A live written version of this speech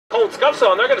and scuff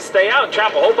zone, they're going to stay out and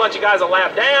trap a whole bunch of guys a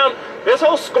lap down. This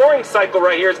whole scoring cycle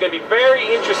right here is going to be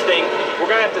very interesting. We're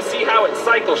going to have to see how it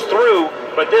cycles through,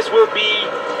 but this will be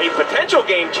a potential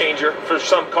game changer for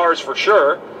some cars for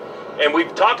sure. And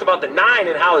we've talked about the 9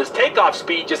 and how his takeoff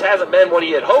speed just hasn't been what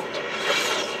he had hoped.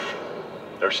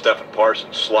 There's Stephen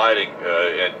Parsons sliding,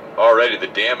 and already the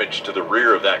damage to the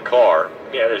rear of that car.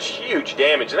 Yeah, there's huge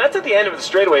damage, and that's at the end of the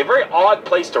straightaway. A very odd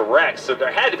place to wreck, so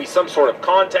there had to be some sort of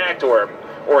contact or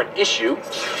an issue.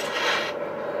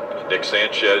 Nick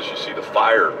Sanchez, you see the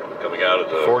fire coming out of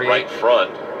the right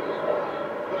front.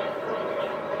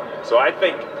 So I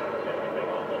think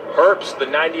Herbst, the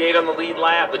 98 on the lead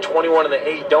lap, the 21 and the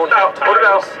 8 don't have tires. Put it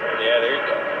out. Yeah, there you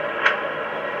go.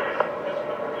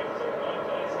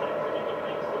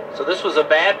 So this was a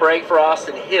bad break for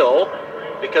Austin Hill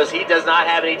because he does not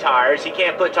have any tires. He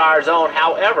can't put tires on.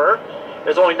 However,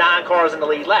 there's only 9 cars in the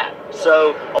lead lap.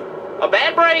 So a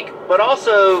bad break, but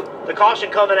also the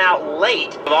caution coming out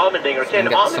late of Allmendinger. Can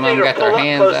Allmendinger pull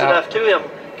up close enough to him?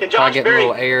 Can Josh Berry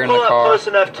pull up close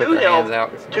enough to him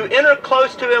to enter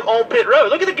close to him on pit road?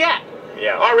 Look at the gap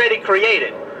already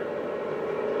created.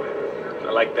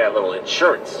 I like that little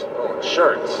insurance.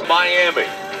 Miami.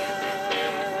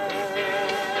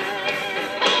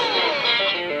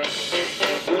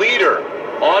 Leader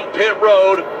on pit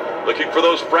road, looking for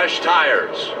those fresh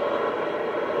tires.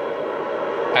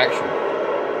 Action.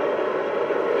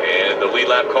 And the lead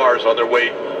lap cars on their way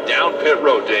down pit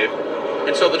road, Dave.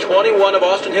 And so the 21 of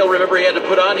Austin Hill, remember he had to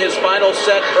put on his final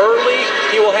set early.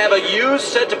 He will have a used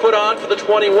set to put on for the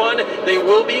 21. They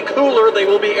will be cooler. They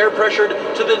will be air pressured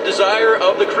to the desire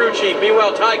of the crew chief.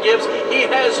 Meanwhile, Ty Gibbs, he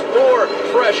has 4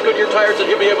 fresh Goodyear tires that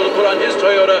he'll be able to put on his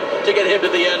Toyota to get him to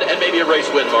the end and maybe a race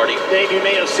win, Marty. Dave, you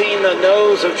may have seen the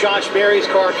nose of Josh Berry's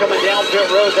car coming down pit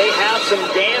road. They have some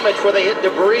damage where they hit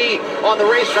debris on the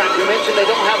racetrack. We mentioned they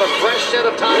don't have a fresh set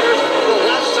of tires. The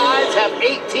left sides have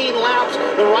 18 laps.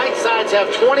 The right sides have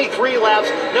 23 laps.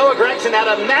 Noah Gregson had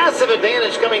a massive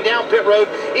advantage coming down pit road.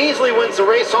 Easily wins the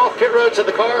race off pit road to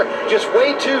the car. Just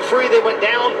way too free. They went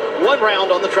down 1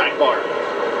 round on the track bar.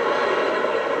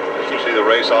 You see the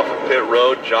race off of pit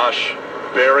road. Josh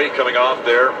Berry coming off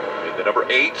there in the number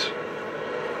 8.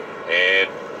 And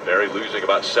Berry losing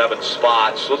about 7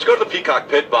 spots. So let's go to the Peacock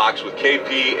pit box with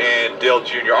KP and Dale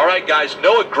Jr. All right, guys,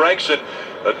 Noah Gregson.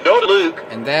 No to Luke.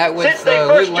 And that was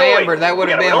Luke Lambert. That would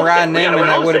have been Ryan Newman.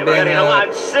 That would have been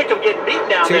I'm sick of getting beat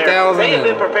down there. They have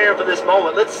been prepared for this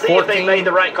moment. Let's see if they made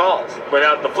the right calls.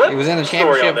 Without the flip, he was in the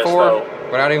championship 4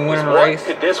 without even winning a race. What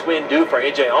could this win do for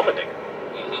AJ Allmendinger?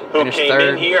 Who came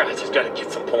in here? I just got to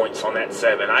get some points on that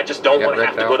 7. I just don't want to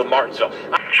have to go to Martinsville.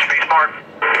 Speed smart.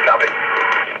 Copy.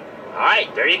 All right,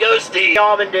 there you go, Steve.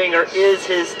 Allmendinger is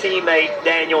his teammate,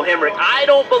 Daniel Hemrick. I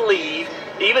don't believe,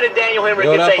 even if Daniel Hemrick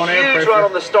gets a huge run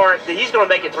on the start, that he's going to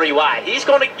make it 3 wide. He's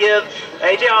going to give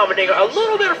AJ Allmendinger a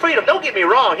little bit of freedom. Don't get me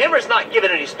wrong. Hemrick's not giving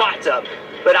any spots up.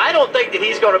 But I don't think that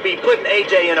he's going to be putting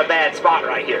AJ in a bad spot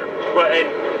right here. Well,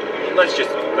 and let's just,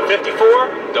 the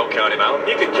 54, don't count him out.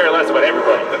 He could care less about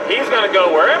everybody. He's going to go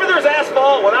wherever there's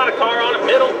asphalt without a car on it,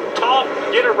 middle, top,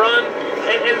 get a run.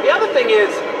 And the other thing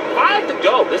is, 5 to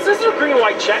go. This isn't a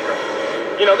green-white checker.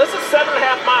 You know, this is 7.5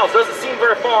 miles. Doesn't seem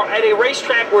very far at a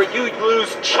racetrack where you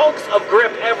lose chunks of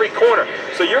grip every corner.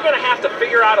 So you're going to have to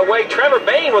figure out a way. Trevor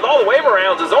Bayne, with all the wave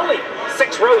arounds, is only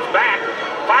 6 rows back,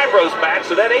 5 rows back.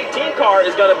 So that 18 car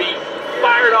is going to be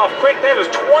fired off quick.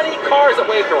 There's 20 cars that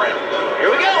waved around.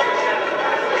 Here we go.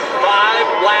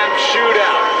 5-lap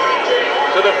shootout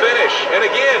to the finish. And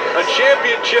again, a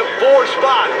championship 4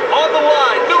 spot on the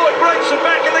line. Noah Gregson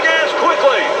back in the gas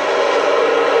quickly.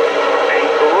 A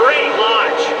great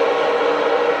launch.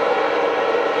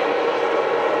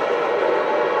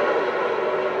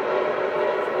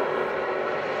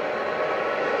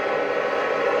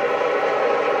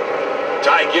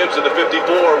 Ty Gibbs in the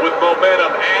 54 with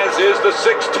momentum, as is the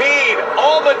 16.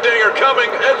 Allmendinger coming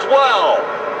as well.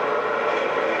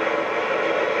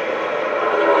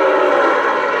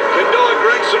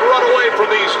 Gregson run away from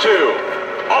these 2.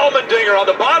 Allmendinger on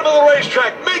the bottom of the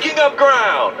racetrack making up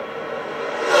ground.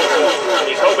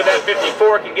 He's hoping that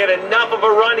 54 can get enough of a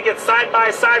run to get side by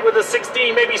side with the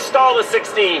 16, maybe stall the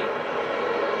 16.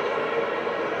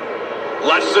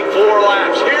 Less than 4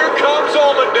 laps. Here comes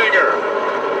Allmendinger.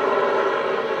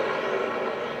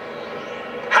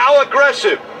 How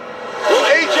aggressive will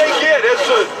AJ get as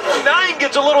the 9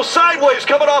 gets a little sideways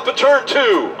coming off of turn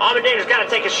 2? Allmendinger's got to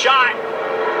take a shot.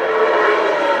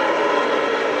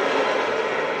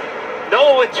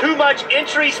 Noah with too much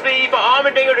entry speed for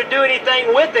Allmendinger to do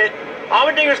anything with it.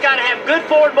 Allmendinger's got to have good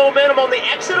forward momentum on the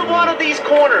exit of one of these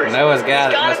corners. Noah's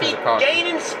got it. He's got to be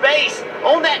gaining space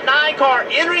on that 9 car,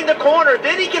 entering the corner.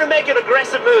 Then he can make an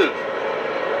aggressive move.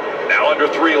 Now under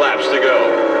 3 laps to go.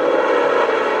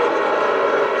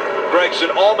 Gregson,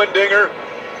 Allmendinger,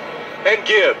 and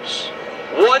Gibbs.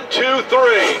 1, 2, 3.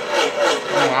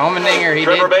 Allmendinger, he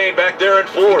Trevor Bain back there in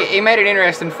 4th. He made it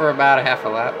interesting for about a half a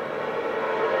lap.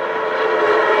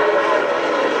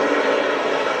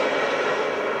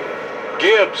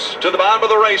 Gibbs to the bottom of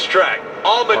the racetrack.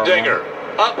 Allmendinger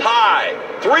up high.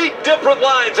 3 different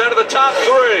lines out of the top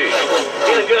 3.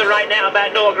 Feeling good right now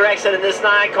about Noah Gregson in this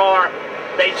 9 car.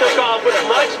 They took off with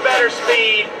much better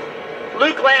speed.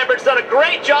 Luke Lambert's done a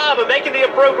great job of making the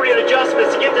appropriate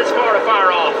adjustments to get this car to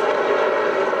fire off.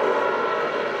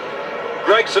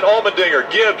 Gregson, Allmendinger,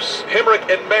 Gibbs, Hemrick,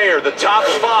 and Mayer, the top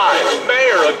 5.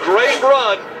 Mayer, a great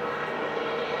run.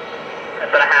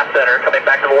 That's at a half center, coming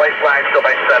back to the white flag, still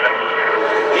by 7.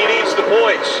 He needs the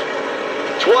points.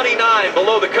 29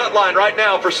 below the cut line right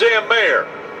now for Sam Mayer.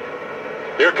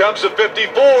 Here comes the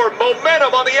 54.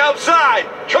 Momentum on the outside.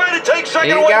 Trying to take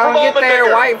second away from Allmendinger. Get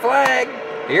there, white flag.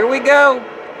 Here we go.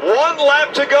 1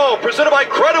 lap to go. Presented by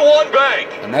Credit One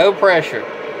Bank. No pressure.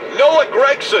 Noah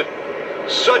Gregson.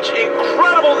 Such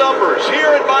incredible numbers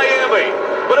here in Miami,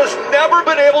 but has never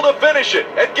been able to finish it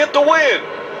and get the win.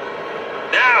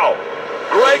 Now,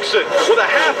 Gregson with a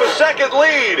half a second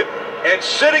lead, and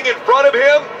sitting in front of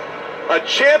him, a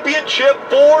championship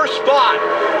 4 spot.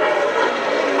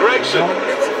 Gregson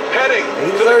heading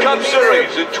to the Cup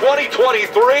Series in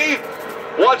 2023,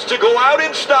 wants to go out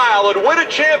in style and win a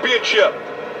championship.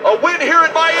 A win here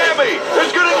in Miami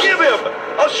is going to give him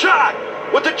a shot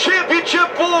with the championship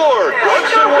 4.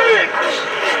 Gregson wins.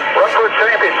 Run for a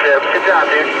championship. Good job,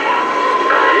 dude.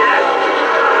 Yeah.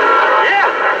 Yeah.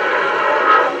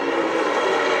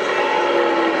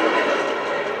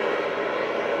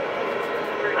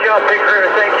 Good job, big crew.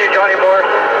 Thank you, Johnny Moore.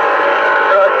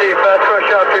 Rusty, fast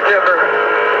rush out to Denver.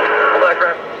 Black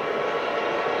Ram.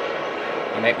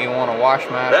 You make me want to wash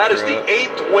my That is the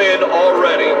 8th win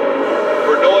already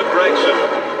for Noah Gregson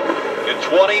in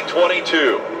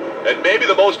 2022. And maybe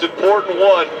the most important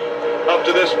one up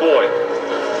to this point.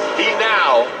 He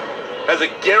now has a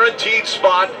guaranteed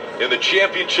spot in the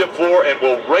championship 4 and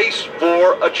will race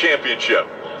for a championship.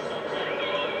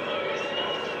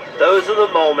 Those are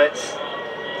the moments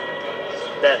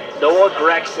that Noah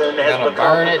Gregson has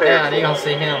become prepared for. You're gonna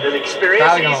see him. The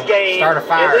experience he's gained in the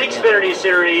Xfinity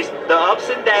Series, the ups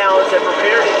and downs have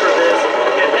prepared him for this,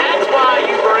 and that's why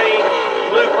you bring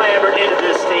Luke Lambert into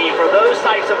this team, for those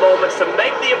types of moments, to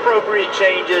make the appropriate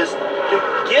changes, to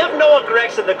give Noah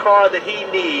Gregson the car that he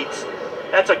needs.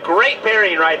 That's a great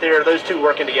pairing right there, those two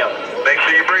working together. Make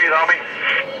sure you breathe, homie.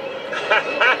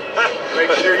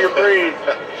 Make sure you breathe.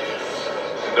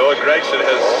 Noah Gregson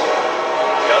has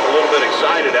gotten a little bit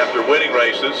excited after winning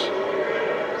races.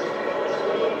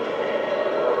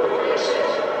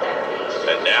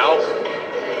 And now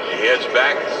he heads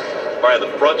back by the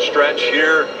front stretch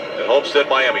here at Homestead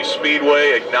Miami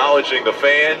Speedway, acknowledging the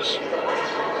fans.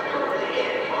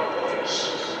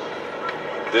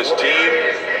 This team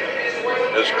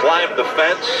has climbed the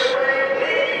fence.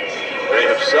 They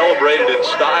have celebrated in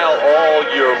style all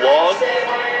year long.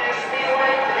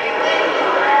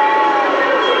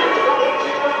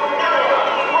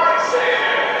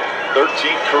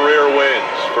 Career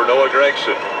wins for Noah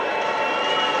Gregson.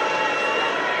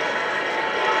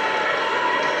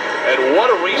 And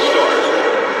what a restart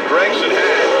Gregson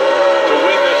had to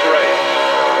win this race.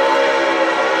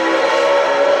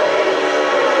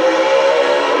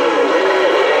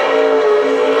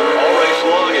 All race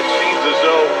long, it seems as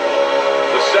though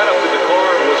the setup in the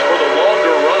car was for the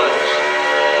longer runs.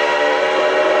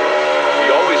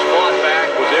 He always fought back,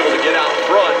 was able to get out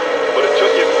front, but it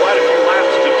took him quite a few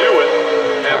laps to do it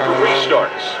after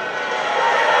restarts.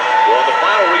 Well, on the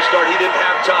final restart, he didn't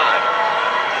have time.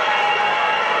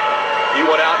 He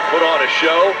went out and put on a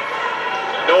show.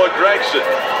 Noah Gregson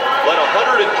led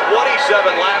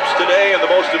 127 laps today, and the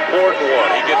most important one,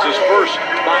 he gets his first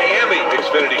Miami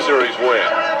Xfinity Series win.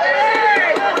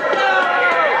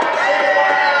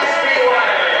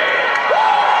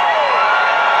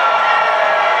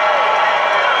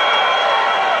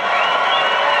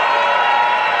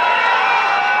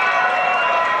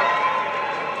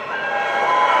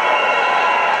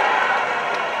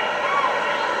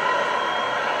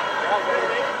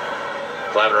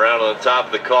 Climbing around on the top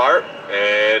of the car,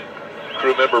 and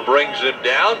crew member brings him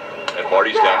down, and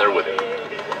Marty's down there with him.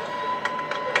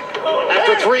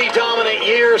 After 3 dominant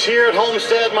years here at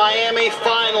Homestead Miami,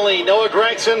 finally Noah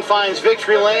Gregson finds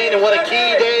victory lane, and what a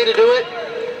key day to do it.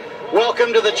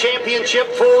 Welcome to the Championship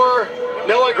 4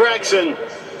 Noah Gregson.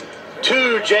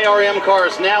 2 JRM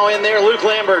cars now in there. Luke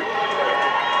Lambert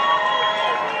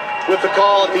with the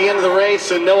call at the end of the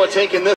race, and Noah taking this.